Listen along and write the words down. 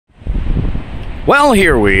Well,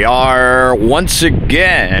 here we are once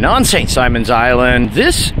again on St. Simon's Island.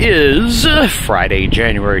 This is Friday,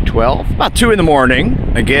 January 12th, about 2 in the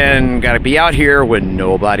morning. Again, got to be out here when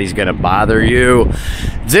nobody's going to bother you.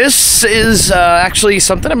 This is actually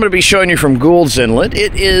something I'm going to be showing you from Gould's Inlet.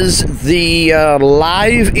 It is the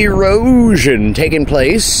live erosion taking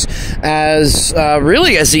place as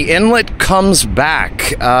the inlet comes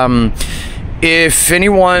back. If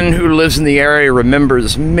anyone who lives in the area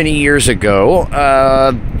remembers many years ago,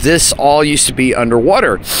 this all used to be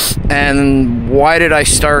underwater. And why did I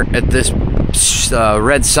start at this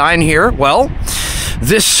red sign here? Well,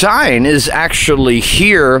 this sign is actually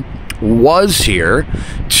was here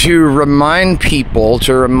to remind people,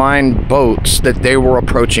 to remind boats that they were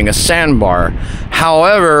approaching a sandbar.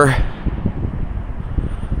 However,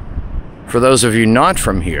 for those of you not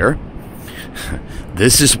from here,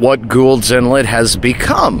 this is what Gould's Inlet has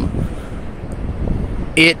become.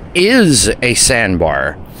 It is a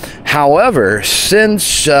sandbar. However,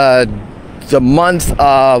 since the month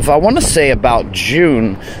of, I want to say about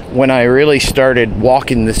June, when I really started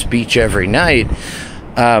walking this beach every night,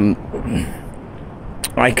 I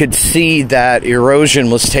could see that erosion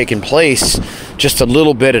was taking place just a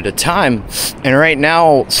little bit at a time. And right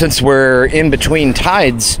now, since we're in between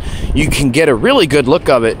tides, you can get a really good look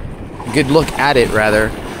at it,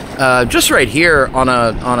 just right here on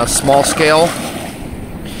a small scale,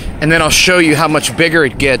 and then I'll show you how much bigger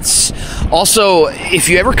it gets. Also, if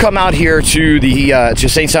you ever come out here to the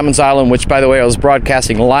St. Simon's Island, which by the way I was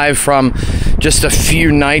broadcasting live from just a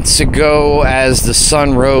few nights ago as the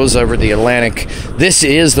sun rose over the Atlantic, this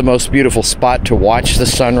is the most beautiful spot to watch the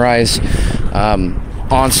sunrise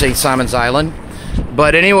on St. Simon's Island.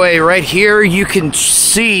 But anyway, right here you can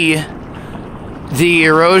see the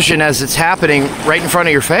erosion as it's happening right in front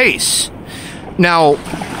of your face. Now,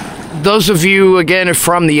 those of you, again,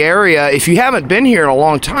 from the area, if you haven't been here in a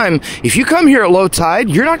long time, if you come here at low tide,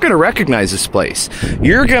 you're not going to recognize this place.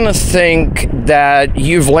 You're going to think that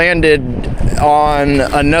you've landed on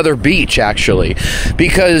another beach, actually,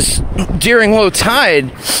 because during low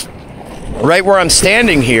tide, right where I'm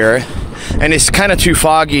standing here, and it's kind of too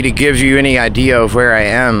foggy to give you any idea of where I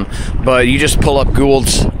am, but you just pull up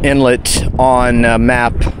Gould's Inlet on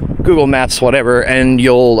map, Google Maps, whatever, and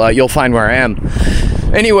you'll find where I am.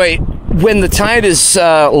 Anyway, when the tide is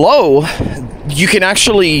low, you can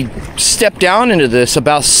actually step down into this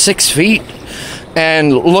about 6 feet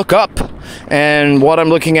and look up. And what I'm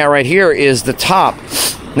looking at right here is the top.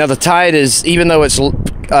 Now the tide is, even though it's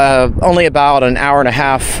only about an hour and a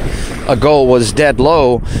half ago was dead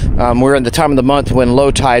low, we're in the time of the month when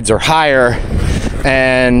low tides are higher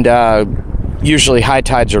and usually high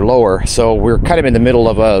tides are lower, so we're kind of in the middle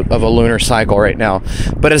of a lunar cycle right now.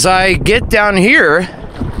 But as I get down here,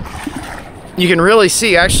 you can really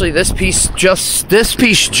see actually this piece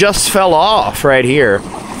just fell off right here.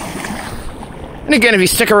 And again, if you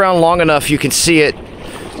stick around long enough, you can see it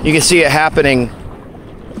happening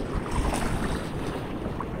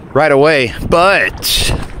right away. But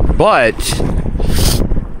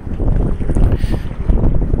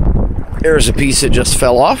there's a piece that just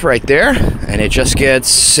fell off right there, and it just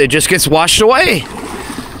gets washed away.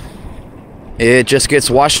 It just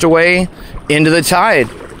gets washed away into the tide.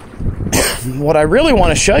 What I really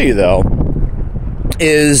want to show you, though,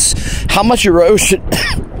 is how much erosion.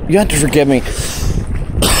 You have to forgive me.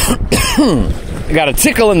 I got a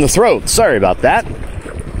tickle in the throat. Sorry about that.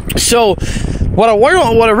 So, what I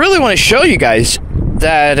really want to show you guys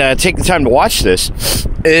that take the time to watch this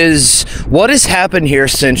is what has happened here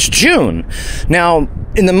since June. Now,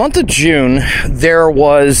 in the month of June, there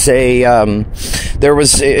was and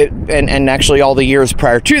actually all the years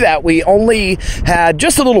prior to that, we only had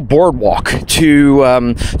just a little boardwalk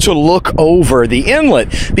to look over the inlet,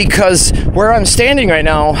 because where I'm standing right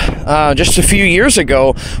now, just a few years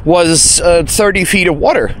ago, was 30 feet of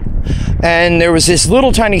water. And there was this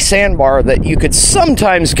little tiny sandbar that you could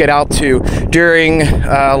sometimes get out to during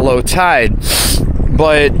low tide.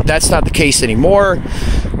 But that's not the case anymore.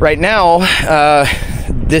 Right now,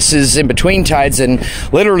 this is in between tides, and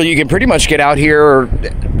literally you can pretty much get out here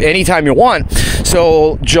anytime you want.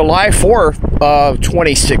 So July 4th of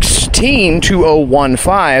 2016,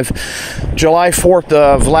 2015, July 4th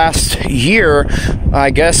of last year,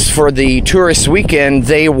 I guess for the tourist weekend,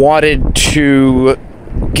 they wanted to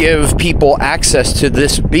give people access to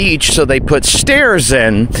this beach, so they put stairs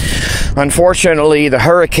in. Unfortunately, the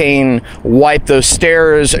hurricane wiped those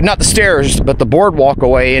stairs, not the stairs, but the boardwalk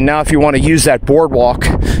away, and now if you want to use that boardwalk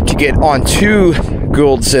to get onto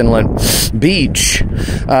Gould's Inlet Beach,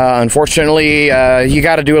 unfortunately, you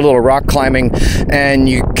got to do a little rock climbing, and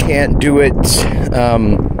you can't do it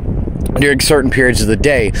during certain periods of the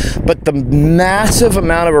day. But the massive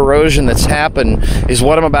amount of erosion that's happened is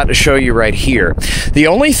what I'm about to show you right here. The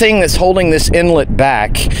only thing that's holding this inlet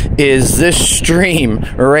back is this stream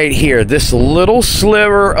right here. This little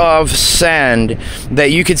sliver of sand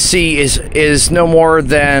that you can see is no more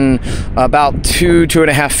than about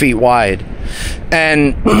 2.5 feet wide.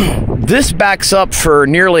 And this backs up for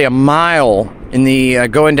nearly a mile in the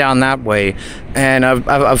going down that way. And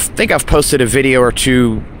I think I've posted a video or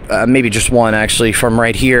two, maybe just one actually, from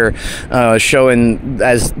right here, showing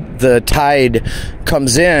as the tide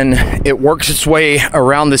comes in, it works its way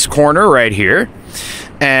around this corner right here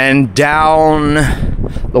and down.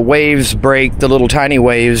 The waves break, the little tiny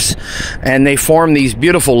waves, and they form these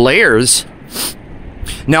beautiful layers.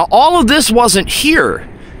 Now, all of this wasn't here.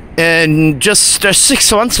 And just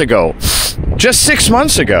 6 months ago,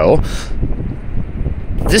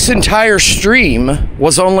 this entire stream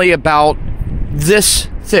was only about this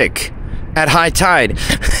thick at high tide.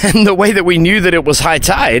 And the way that we knew that it was high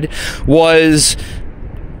tide was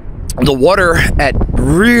the water at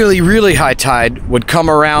really, really high tide would come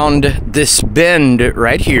around this bend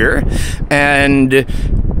right here, and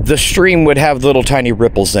the stream would have little tiny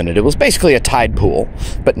ripples in it. It was basically a tide pool.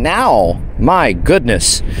 But now, my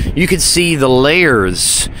goodness, you can see the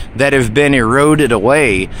layers that have been eroded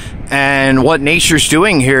away. And what nature's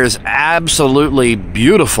doing here is absolutely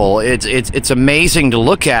beautiful. It's amazing to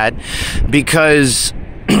look at, because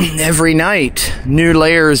every night new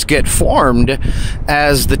layers get formed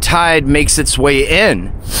as the tide makes its way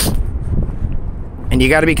in. And you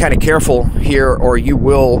got to be kind of careful here or you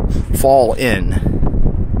will fall in.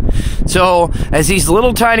 So as these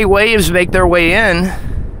little tiny waves make their way in,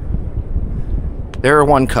 there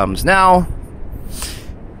one comes. Now,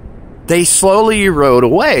 they slowly erode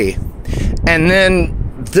away. And then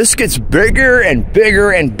this gets bigger and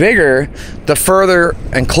bigger and bigger the further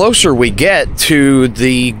and closer we get to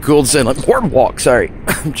the Gould's Inlet boardwalk. Sorry,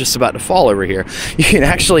 I'm just about to fall over here. You can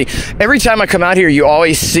actually, every time I come out here, you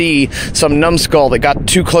always see some numbskull that got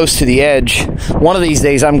too close to the edge. One of these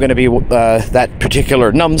days, I'm going to be that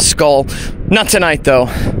particular numbskull. Not tonight, though.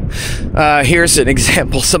 Here's an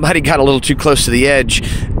example. Somebody got a little too close to the edge,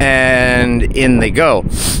 and in they go.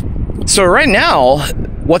 So right now,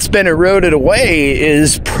 what's been eroded away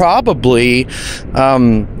is probably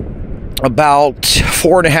about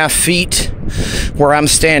 4.5 feet where I'm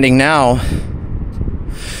standing now.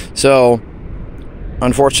 So,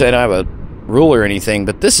 unfortunately, I don't have a ruler or anything,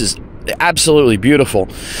 but this is absolutely beautiful.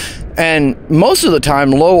 And most of the time,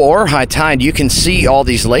 low or high tide, you can see all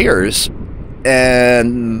these layers.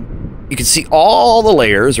 And you can see all the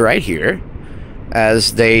layers right here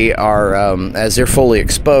as they are as they're fully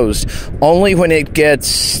exposed. Only when it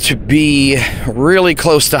gets to be really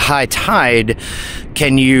close to high tide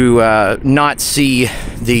can you not see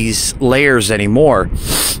these layers anymore.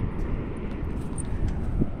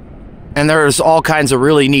 And there's all kinds of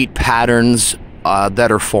really neat patterns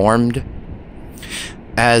that are formed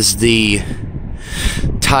as the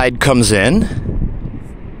tide comes in.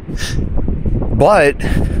 But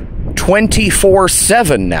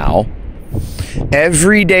 24/7 now,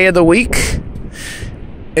 every day of the week,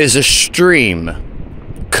 is a stream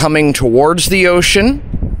coming towards the ocean,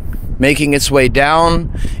 making its way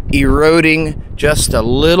down, eroding just a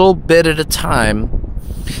little bit at a time.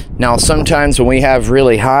 Now, sometimes when we have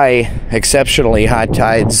really high, exceptionally high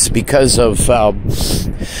tides because of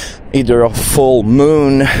either a full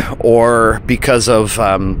moon or because of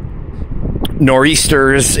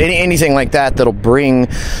nor'easters, anything like that that'll bring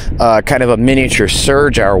kind of a miniature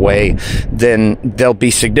surge our way, then there'll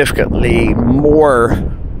be significantly more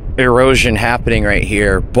erosion happening right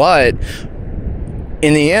here. But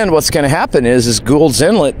in the end, what's going to happen is Gould's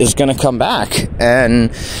Inlet is going to come back,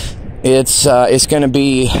 and it's going to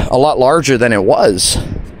be a lot larger than it was.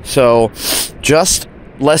 So just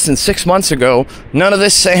less than 6 months ago, none of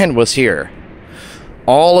this sand was here.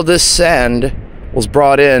 All of this sand was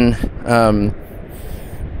brought in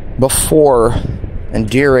before and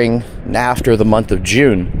during and after the month of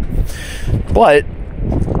June. But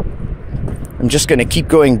I'm just going to keep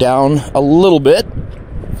going down a little bit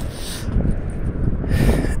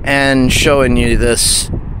and showing you this.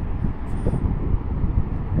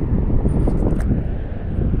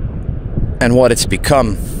 And what it's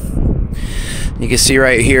become. You can see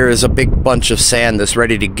right here is a big bunch of sand that's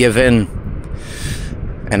ready to give in.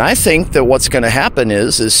 And I think that what's going to happen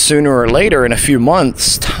is sooner or later, in a few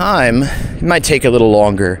months' time, it might take a little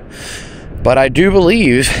longer, but I do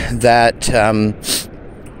believe that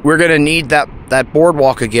we're going to need that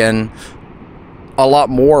boardwalk again a lot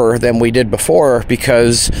more than we did before,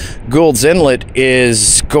 because Gould's Inlet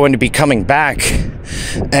is going to be coming back,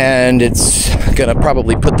 and it's gonna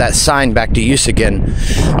probably put that sign back to use again.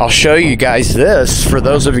 I'll show you guys this. For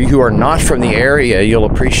those of you who are not from the area, you'll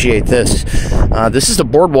appreciate this. This is the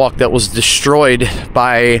boardwalk that was destroyed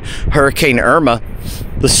by Hurricane Irma.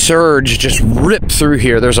 The surge just ripped through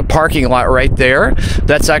here. There's a parking lot right there.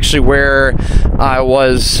 That's actually where I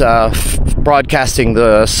was broadcasting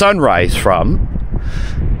the sunrise from.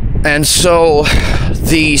 And so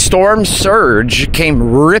the storm surge came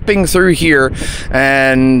ripping through here,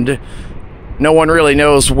 and no one really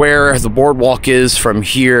knows where the boardwalk is from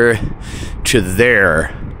here to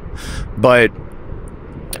there. But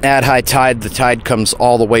at high tide, the tide comes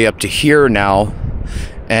all the way up to here now,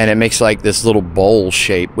 and it makes like this little bowl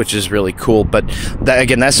shape, which is really cool. But that,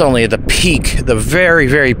 again, that's only the peak, the very,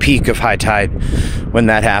 very peak of high tide when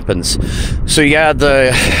that happens. So yeah,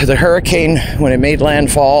 the hurricane, when it made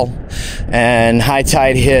landfall and high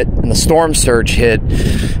tide hit and the storm surge hit,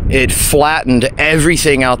 it flattened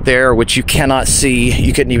everything out there, which you cannot see.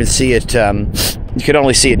 You couldn't even see it. You could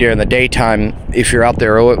only see it during the daytime if you're out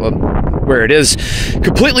there where it is.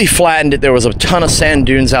 Completely flattened it. There was a ton of sand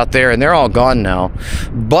dunes out there, and they're all gone now,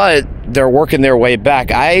 but they're working their way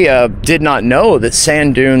back. I did not know that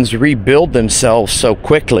sand dunes rebuild themselves so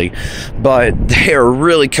quickly, but they are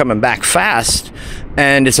really coming back fast,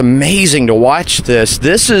 and it's amazing to watch this.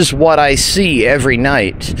 This is what I see every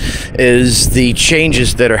night, is the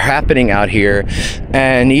changes that are happening out here.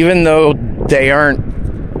 And even though they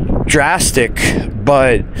aren't drastic,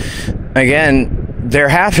 but again, they're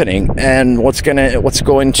happening. And what this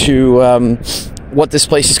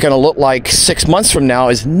place is going to look like 6 months from now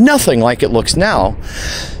is nothing like it looks now.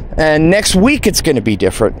 And next week it's going to be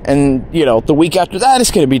different, and you know, the week after that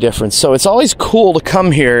it's going to be different. So it's always cool to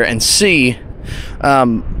come here and see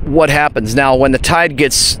what happens. Now, when the tide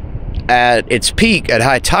gets at its peak at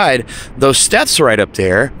high tide, those steps right up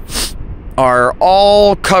there are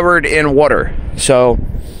all covered in water. So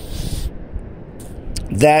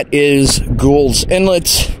that is Gould's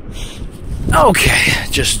Inlet. Okay,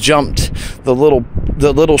 just jumped the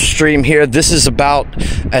little stream here. This is about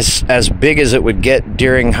as big as it would get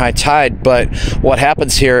during high tide, but what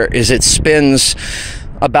happens here is it spends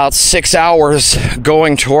about 6 hours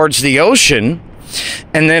going towards the ocean,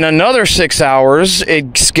 and then another 6 hours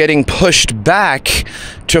it's getting pushed back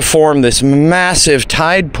to form this massive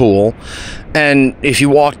tide pool. And if you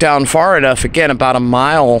walk down far enough, again about a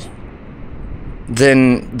mile,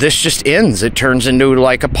 then this just ends. It turns into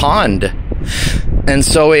like a pond, and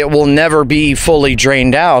so it will never be fully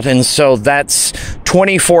drained out. And so that's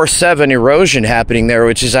 24/7 erosion happening there,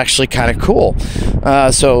 which is actually kind of cool.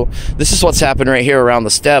 So this is what's happened right here around the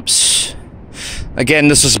steps. Again,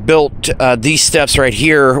 this was built, these steps right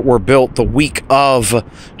here were built the week of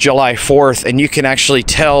July 4th, and you can actually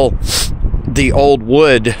tell the old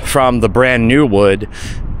wood from the brand new wood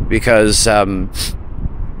because,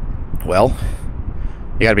 well,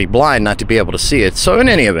 you gotta be blind not to be able to see it. So in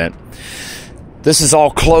any event, this is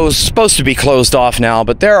all supposed to be closed off now,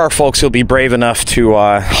 but there are folks who'll be brave enough to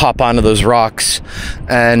hop onto those rocks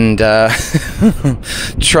and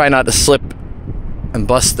try not to slip and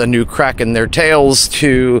bust a new crack in their tails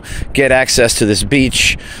to get access to this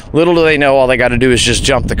beach. Little do they know, all they got to do is just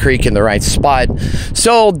jump the creek in the right spot.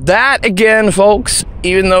 So that, again, folks,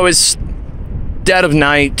 even though it's dead of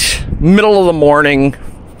night, middle of the morning,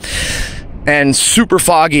 and super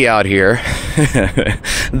foggy out here,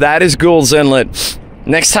 that is Gould's Inlet.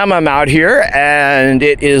 Next time I'm out here and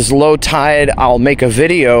it is low tide, I'll make a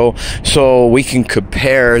video so we can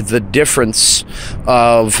compare the difference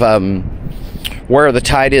of where the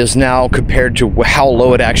tide is now compared to how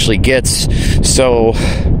low it actually gets. So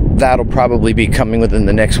that'll probably be coming within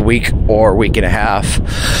the next week or week and a half.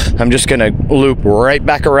 I'm just gonna loop right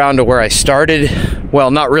back around to where I started.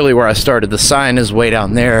 Well, not really where I started. The sign is way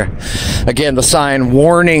down there. Again, the sign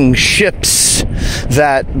warning ships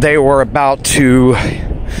that they were about to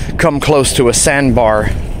come close to a sandbar.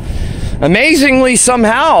 Amazingly,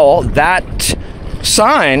 somehow, that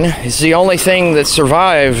sign is the only thing that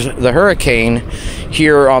survived the hurricane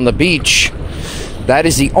here on the beach. That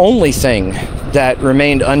is the only thing that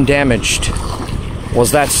remained undamaged,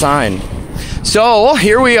 was that sign. So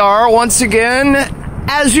here we are once again,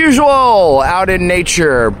 as usual, out in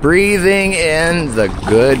nature, breathing in the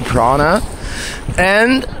good prana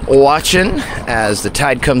and watching as the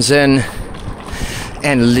tide comes in,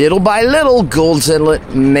 and little by little Gould's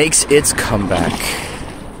Inlet makes its comeback.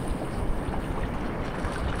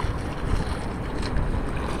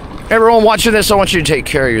 Everyone watching this, I want you to take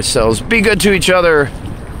care of yourselves, be good to each other,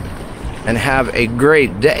 and have a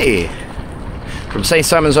great day. From St.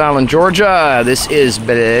 Simons Island, Georgia, this is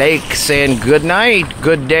Blake saying good night,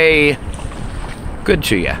 good day, good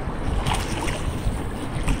to ya.